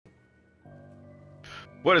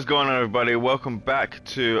What is going on, everybody? Welcome back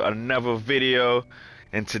to another video,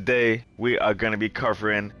 and today we are going to be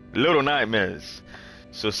covering Little Nightmares.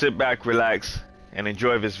 So sit back, relax, and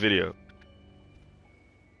enjoy this video.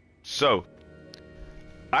 So,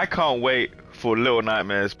 I can't wait for Little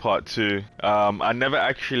Nightmares Part 2. I never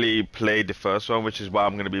actually played the first one, which is why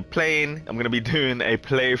I'm going to be doing a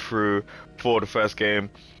playthrough for the first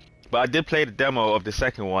game. But I did play the demo of the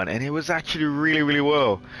second one, and it was actually really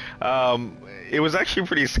well. It was actually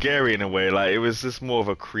pretty scary in a way. Like, it was just more of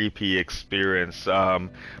a creepy experience. But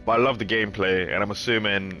I love the gameplay, and I'm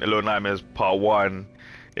assuming Little Nightmares Part 1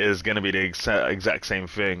 is gonna be the exact same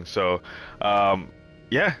thing. So,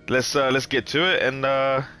 yeah, let's get to it and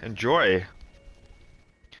enjoy.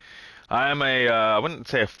 I wouldn't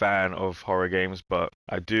say a fan of horror games, but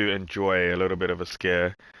I do enjoy a little bit of a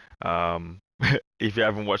scare. If you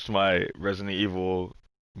haven't watched my Resident Evil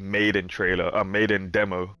Maiden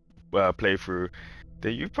demo playthrough,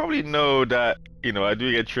 then you probably know that, I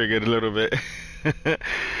do get triggered a little bit.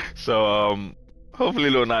 So,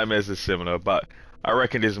 hopefully Little Nightmares is similar, but I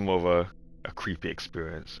reckon this is more of a creepy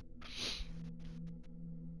experience.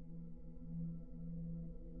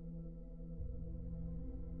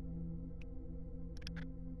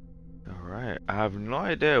 Alright, I have no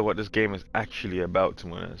idea what this game is actually about, to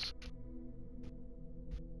be honest.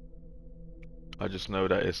 I just know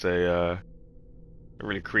that it's a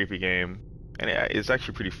really creepy game, and it's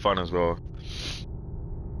actually pretty fun as well.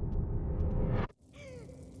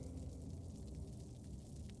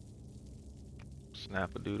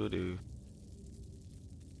 Snap-a-doodle-doo.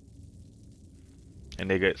 And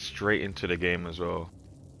they get straight into the game as well.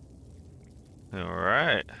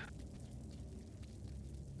 Alright.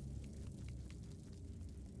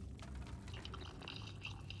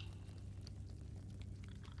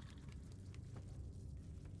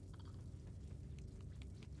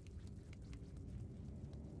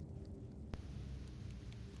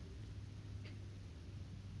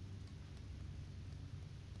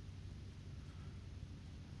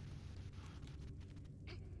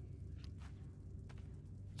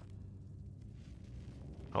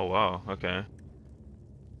 Oh wow, okay.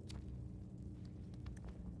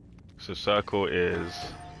 So circle is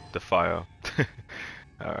the fire.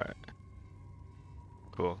 Alright,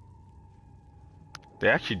 cool. They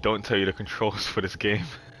actually don't tell you the controls for this game.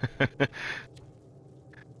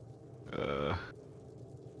 uh,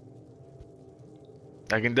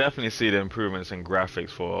 I can definitely see the improvements in graphics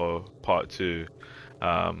for part 2.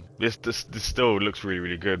 This still looks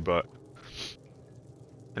really good, but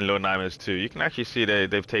in Little Nightmares 2, you can actually see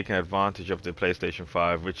they've taken advantage of the PlayStation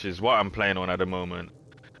 5, which is what I'm playing on at the moment.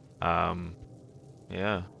 Um,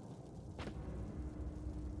 yeah.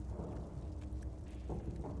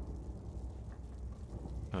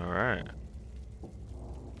 Alright.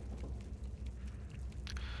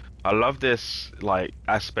 I love this like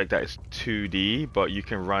aspect that it's 2D, but you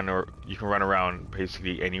can run around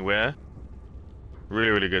basically anywhere.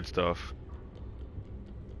 Really good stuff.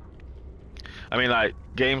 I mean, like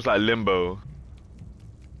games like Limbo,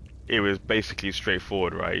 it was basically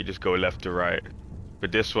straightforward, right? You just go left to right.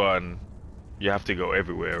 But this one, you have to go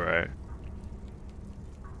everywhere, right?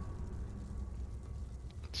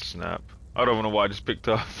 Snap. I don't know why I just picked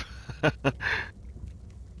up.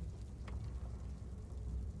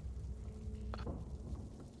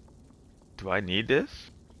 Do I need this?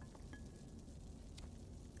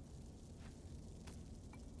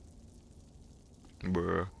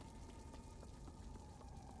 Bruh.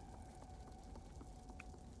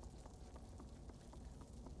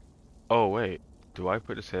 Oh wait, do I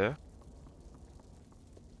put this here?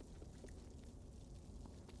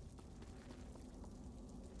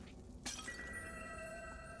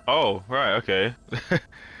 Oh, right, okay.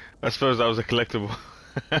 I suppose that was a collectible.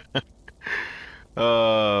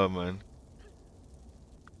 Oh man.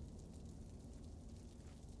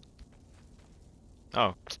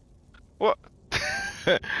 Oh, what?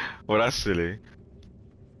 Well, that's silly.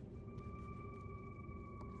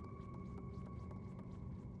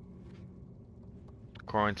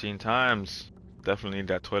 Quarantine times. Definitely need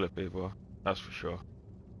that toilet paper. That's for sure.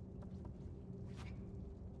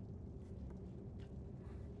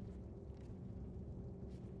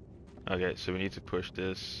 Okay, so we need to push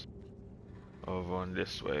this over on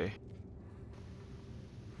this way.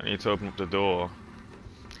 I need to open up the door.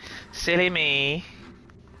 Silly me.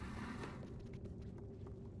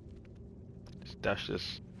 Just dash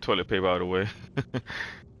this toilet paper out of the way.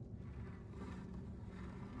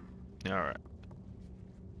 Alright.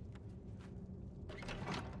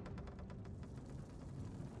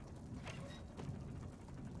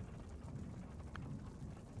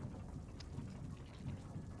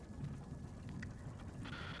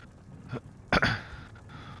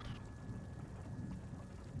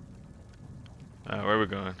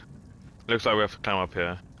 going? Looks like we have to climb up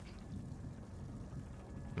here.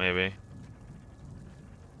 Maybe.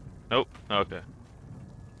 Nope. Okay.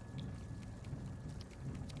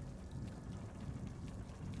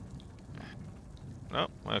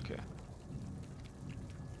 Nope. Okay.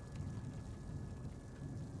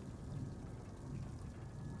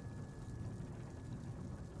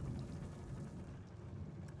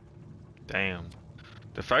 Damn.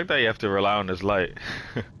 The fact that you have to rely on this light.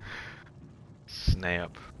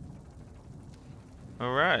 Snap.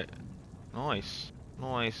 Alright. Nice.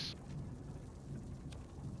 Nice.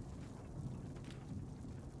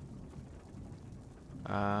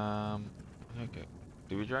 Okay.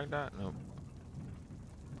 Did we drag that? Nope.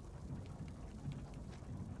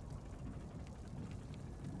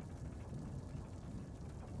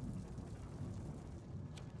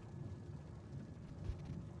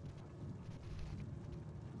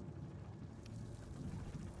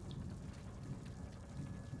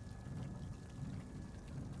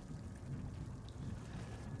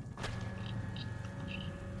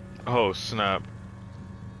 Oh, snap.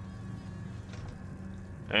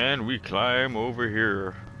 And we climb over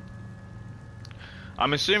here.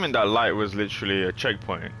 I'm assuming that light was literally a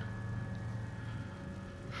checkpoint.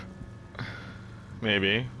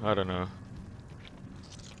 Maybe. I don't know.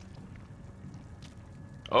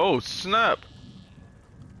 Oh, snap.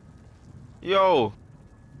 Yo.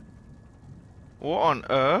 What on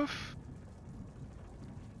earth?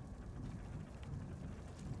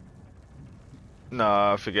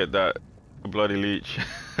 Nah, forget that. A bloody leech.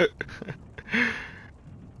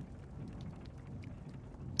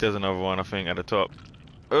 There's another one, I think, at the top.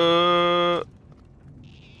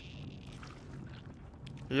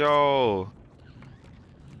 Yo.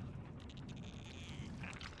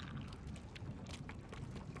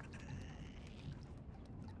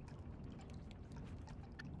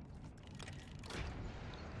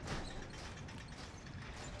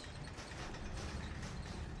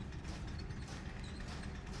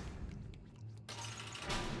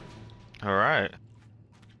 All right.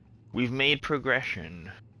 We've made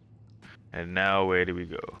progression. And now where do we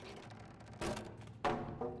go?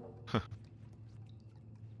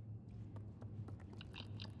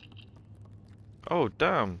 Oh,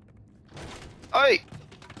 damn. Oi!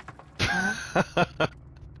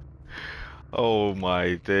 Oh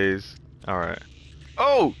my days. Alright.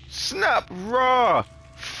 Oh, snap! Raw!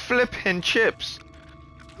 Flipping chips!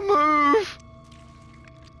 Move!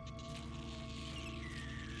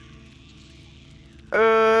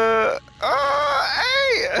 Hey!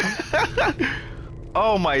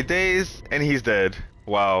 Oh my days, and he's dead.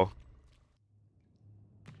 Wow.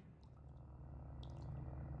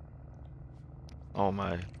 Oh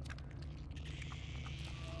my.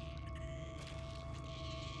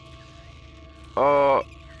 Oh.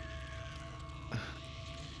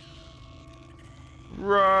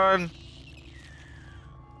 Run.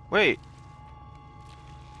 Wait.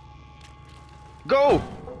 Go!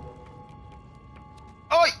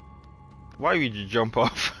 Oi! Why would you jump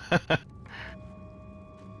off?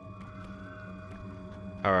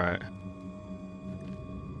 Alright.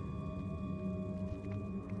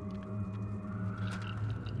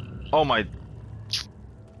 Oh my.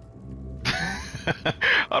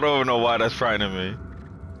 I don't even know why that's frightening me.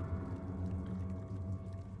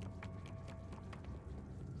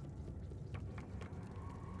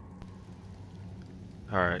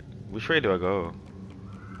 Alright. Which way do I go?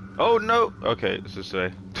 Oh no! Okay, it's this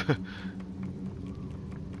way.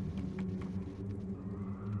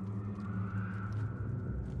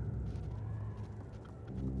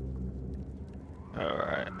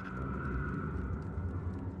 Alright.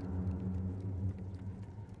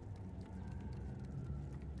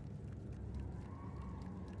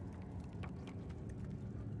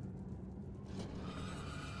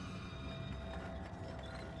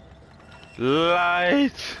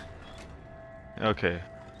 Light! Okay.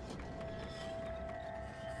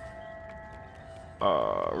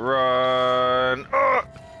 Run!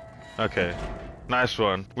 Okay. Nice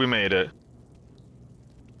one. We made it.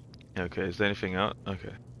 Okay, is there anything out?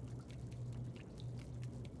 Okay.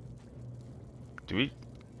 Do we?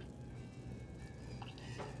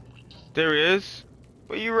 There he is.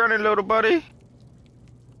 Where you running, little buddy?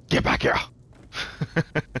 Get back here!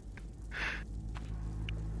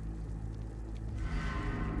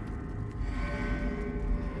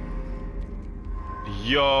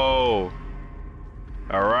 Yo!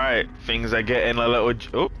 Alright, things are getting a little...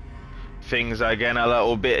 Oh! Things are getting a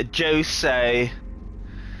little bit juicy.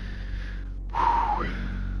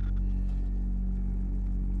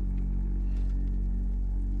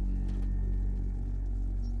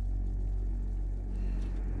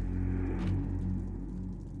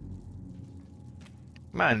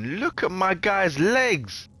 Man, look at my guy's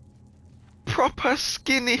legs. Proper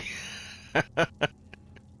skinny.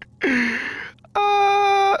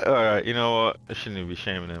 Alright, you know what? I shouldn't even be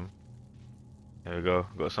shaming him. There we go.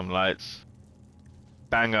 Got some lights.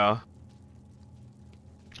 Banger.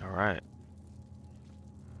 Alright.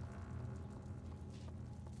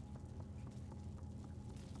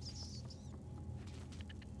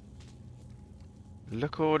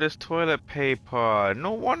 Look at all this toilet paper.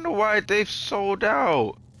 No wonder why they've sold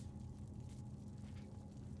out.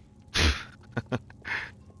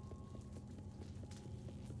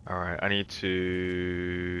 Alright, I need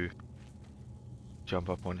to jump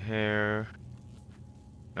up on here.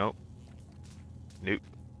 Nope. Nope.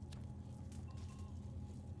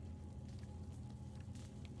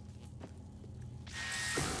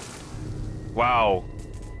 Wow.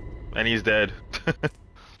 And he's dead.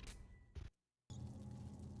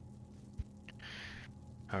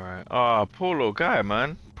 Alright. Oh, poor little guy,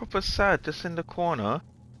 man. Proper sad, just in the corner.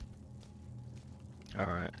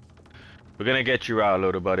 Alright. We're gonna get you out,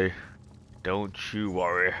 little buddy. Don't you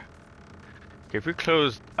worry. Okay, if we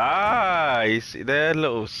close... Ah, you see, they're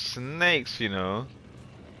little snakes, you know.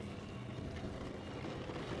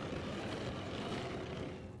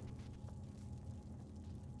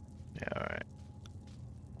 Yeah, alright.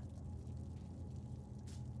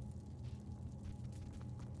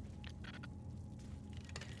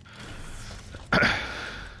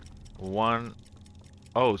 One...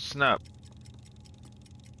 Oh, snap.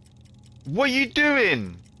 What are you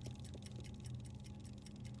doing?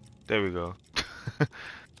 There we go.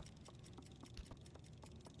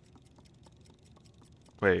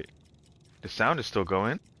 Wait, the sound is still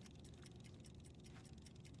going?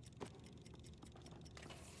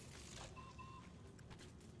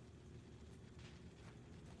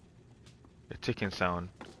 The ticking sound.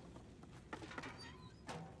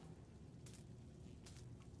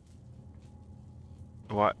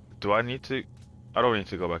 What? Do I need to? I don't need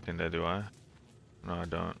to go back in there, do I? No, I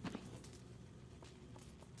don't.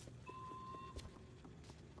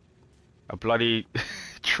 A bloody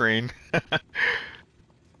train.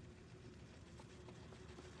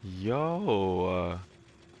 Yo.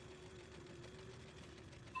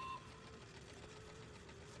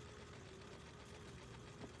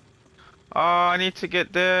 Oh, I need to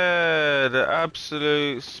get there. The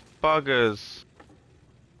absolute spuggers.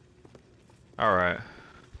 Alright.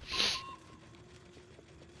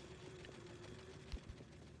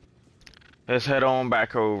 Let's head on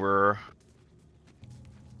back over.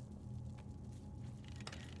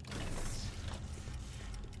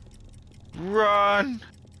 Run!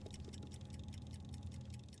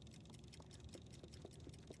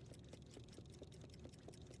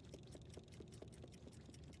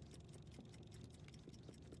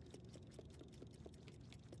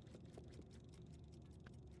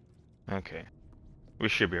 Okay. We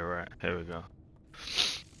should be alright. Here we go.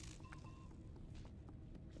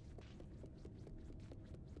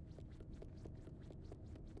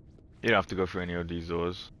 You don't have to go through any of these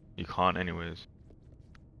doors. You can't anyways.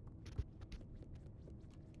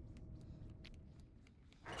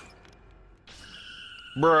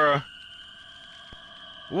 Bruh.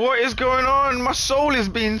 What is going on? My soul is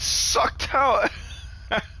being sucked out.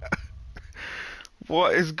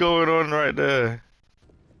 What is going on right there?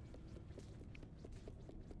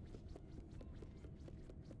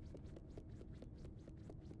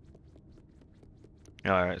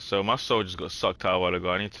 Alright, so my soul just got sucked out a while ago.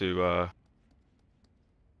 I need to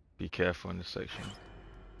be careful in this section.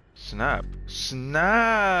 Snap.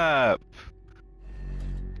 Snap!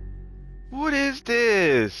 What is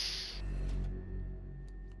this?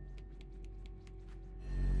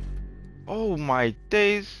 Oh my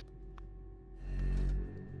days.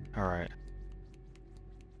 Alright.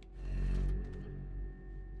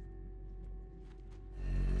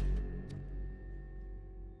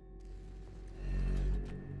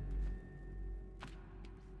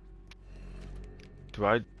 Do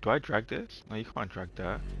I drag this? No, you can't drag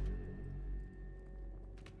that.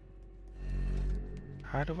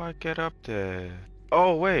 How do I get up there?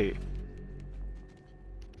 Oh wait.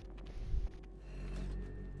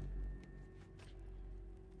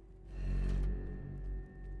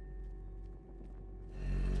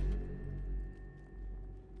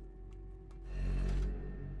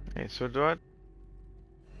 Okay, so do I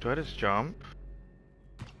just jump?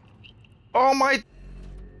 Oh my!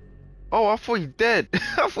 Oh, I thought he dead.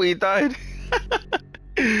 I thought he died.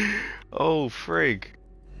 Oh, frig.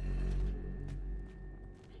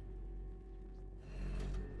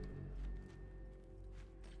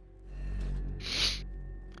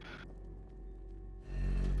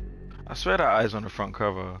 I swear that eye's on the front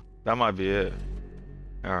cover. That might be it.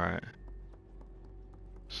 Alright.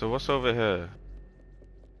 So what's over here?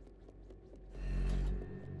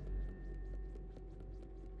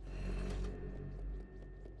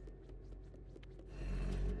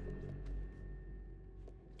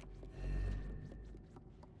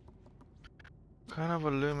 What kind of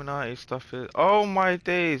Illuminati stuff is? Oh my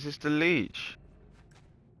days, it's the leech.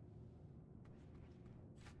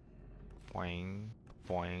 Boing,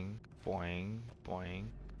 boing, boing, boing.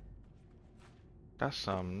 That's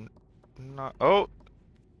some not. Oh,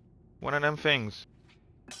 one of them things.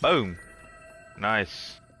 Boom.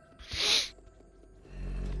 Nice.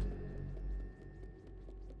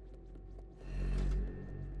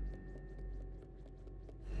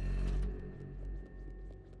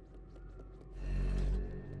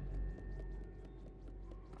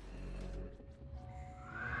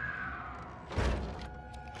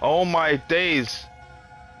 Oh my days.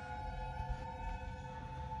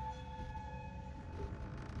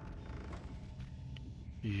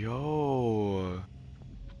 Yo.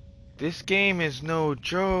 This game is no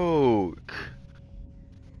joke.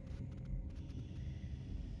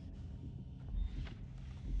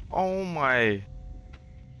 Oh my.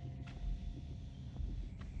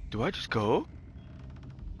 Do I just go?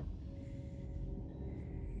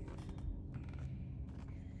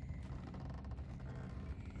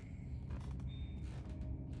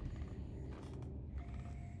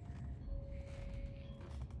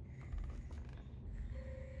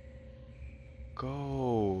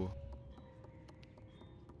 Go.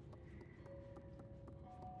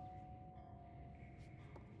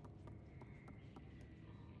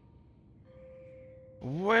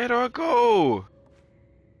 Where do I go?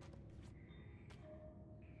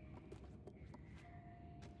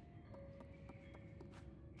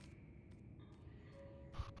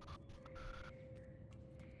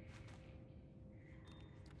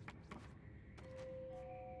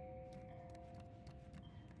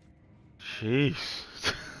 Jeez.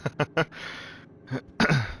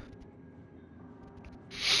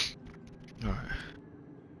 Alright.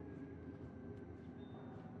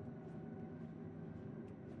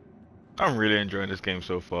 I'm really enjoying this game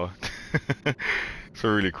so far. It's a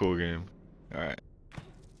really cool game. Alright.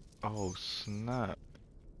 Oh, snap.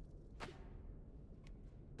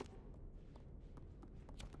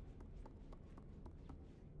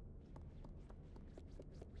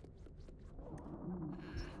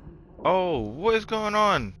 Oh, what is going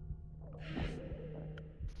on?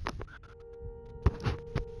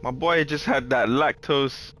 My boy just had that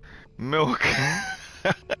lactose milk.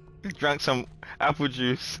 Drank some apple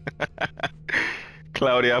juice.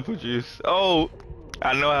 Cloudy apple juice. Oh,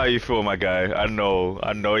 I know how you feel, my guy. I know.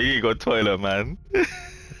 You ain't got toilet, man.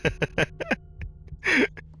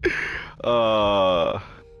 uh,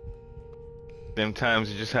 them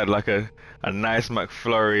times you just had like a nice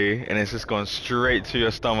McFlurry and it's just gone straight to your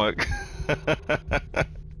stomach.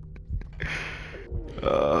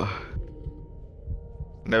 uh,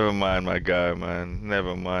 Never mind, my guy, man.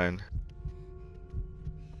 Never mind.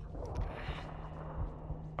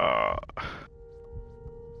 Uh,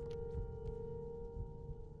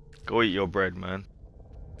 Go eat your bread, man.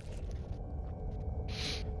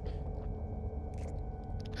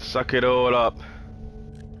 Suck it all up.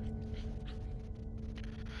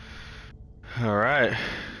 All right.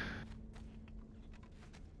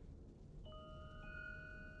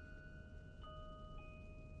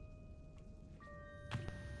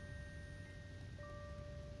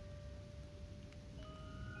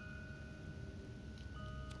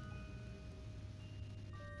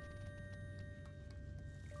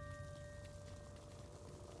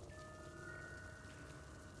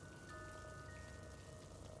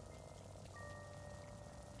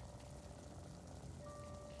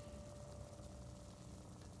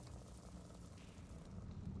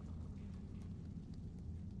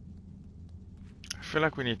 I feel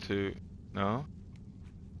like we need to. No?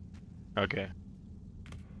 Okay.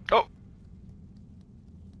 Oh!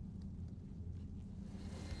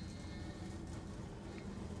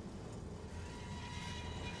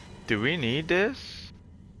 Do we need this?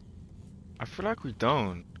 I feel like we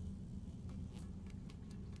don't.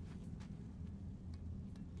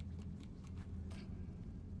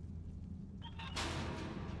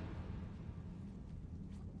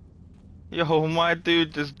 Yo, my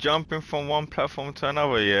dude just jumping from one platform to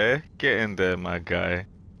another, yeah? Get in there, my guy.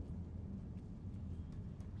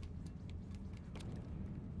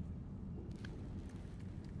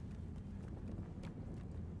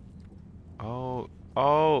 Oh,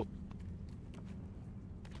 oh.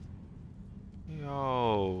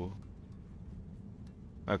 Yo.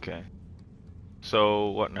 Okay.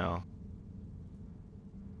 So, what now?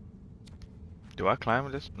 Do I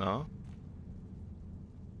climb this? No.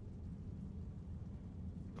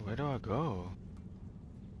 Where do I go?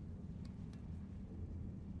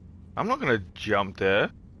 I'm not gonna jump there.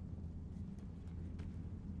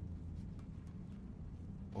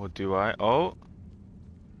 Or do I? Oh.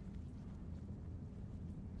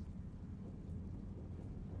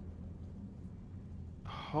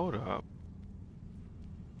 Hold up.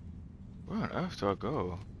 Where on earth do I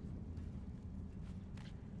go?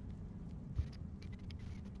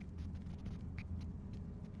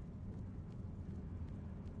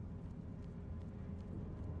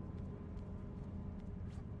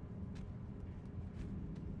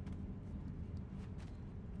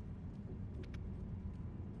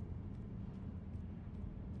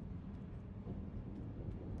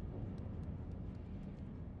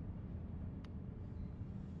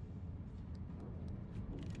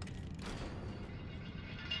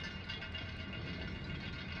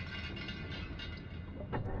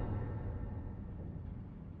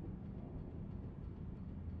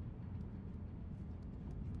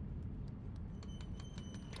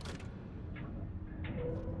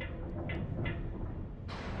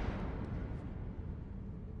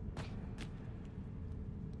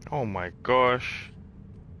 Oh my gosh.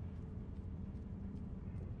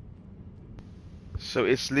 So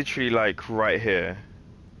it's literally like right here.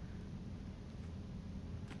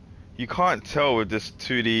 You can't tell with this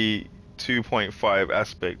 2D 2.5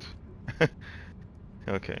 aspect.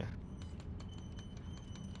 Okay.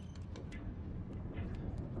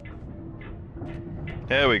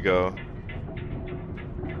 There we go.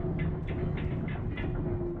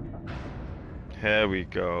 Here we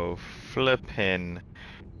go. Flippin'.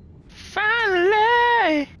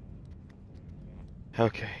 Finally!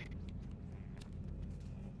 Okay.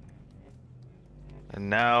 And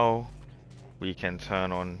now we can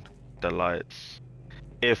turn on the lights.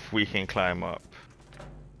 If we can climb up.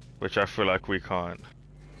 Which I feel like we can't.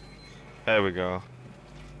 There we go.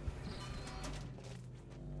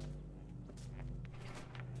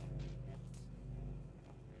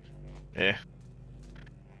 Yeah.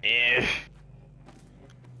 Yeah.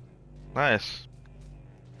 Nice.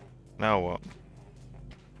 Now what?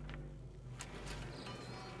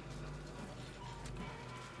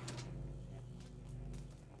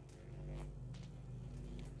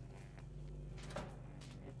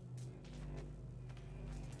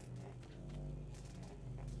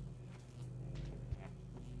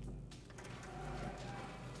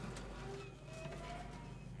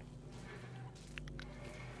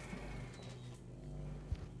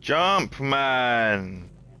 Jump, man!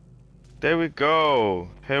 There we go.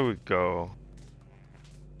 Here we go.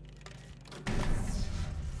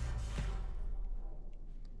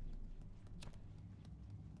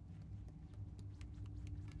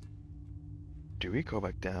 Do we go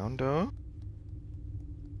back down, though?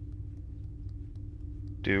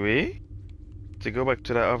 Do we? To go back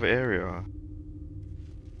to that other area?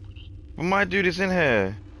 But my dude is in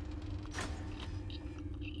here.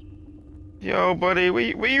 Yo, buddy,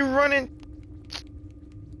 where you running?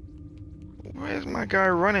 Where's my guy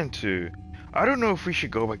running to? I don't know if we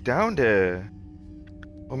should go back down there.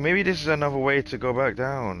 Or maybe this is another way to go back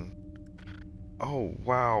down. Oh,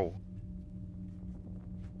 wow.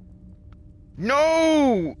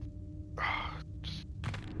 No!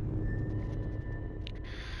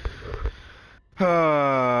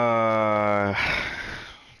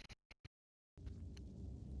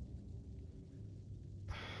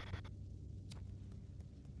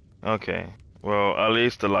 Okay. Well, at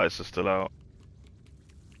least the lights are still out.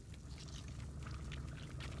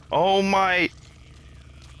 Oh my...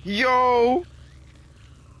 Yo!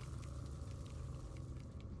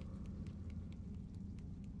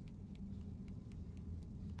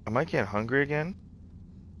 Am I getting hungry again?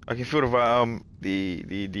 I can feel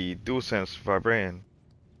the dual sense vibrating.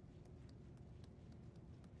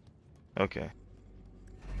 Okay.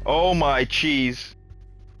 Oh my cheese.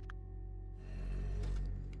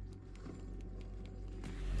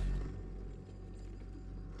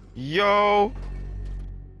 Yo.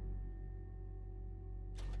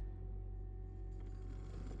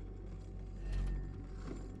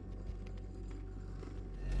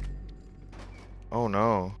 Oh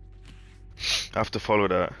no. I have to follow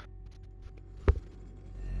that.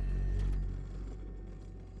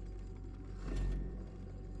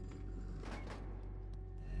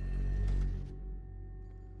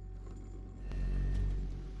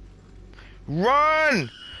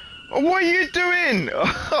 Run! What are you doing?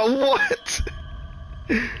 What?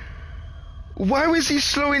 Why was he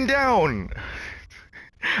slowing down?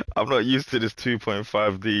 I'm not used to this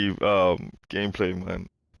 2.5D gameplay, man.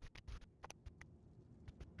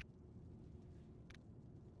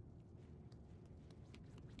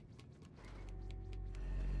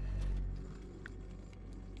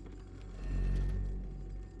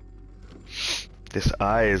 This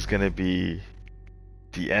eye is gonna be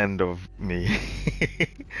the end of me.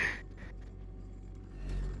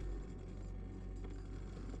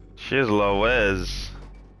 She's Loez.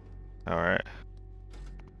 Alright.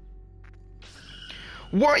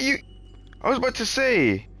 What you? I was about to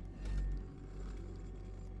say.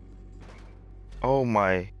 Oh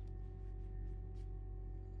my.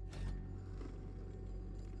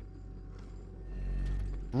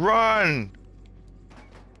 Run!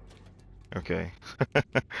 Okay.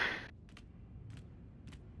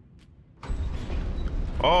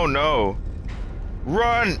 Oh no.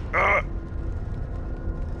 Run!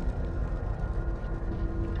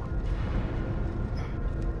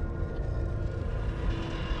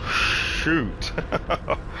 Shoot.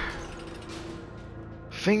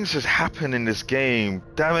 Things just happen in this game.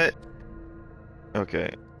 Damn it.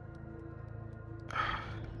 Okay.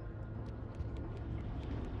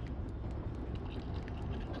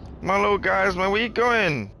 My little guys, man, where you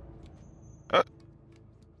going? There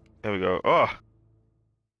we go. Oh,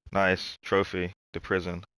 nice trophy. The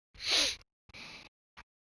prison.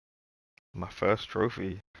 My first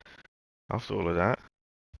trophy. After all of that.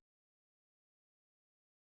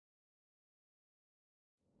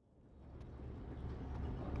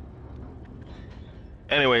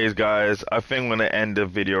 Anyways, guys, I think I'm gonna end the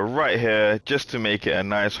video right here just to make it a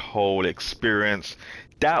nice whole experience.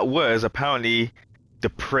 That was apparently the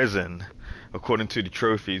prison, according to the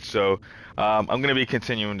trophies. So I'm gonna be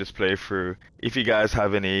continuing this playthrough. If you guys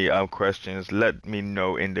have any questions, let me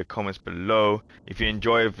know in the comments below. If you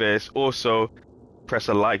enjoyed this, also press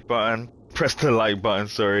the like button. Press the like button,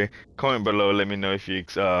 sorry. Comment below, let me know if you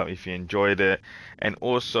enjoyed it. And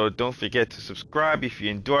also don't forget to subscribe if you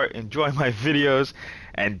enjoy my videos,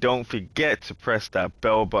 and don't forget to press that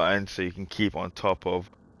bell button so you can keep on top of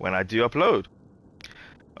when I do upload.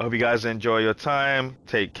 I hope you guys enjoy your time.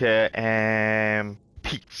 Take care and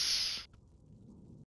peace.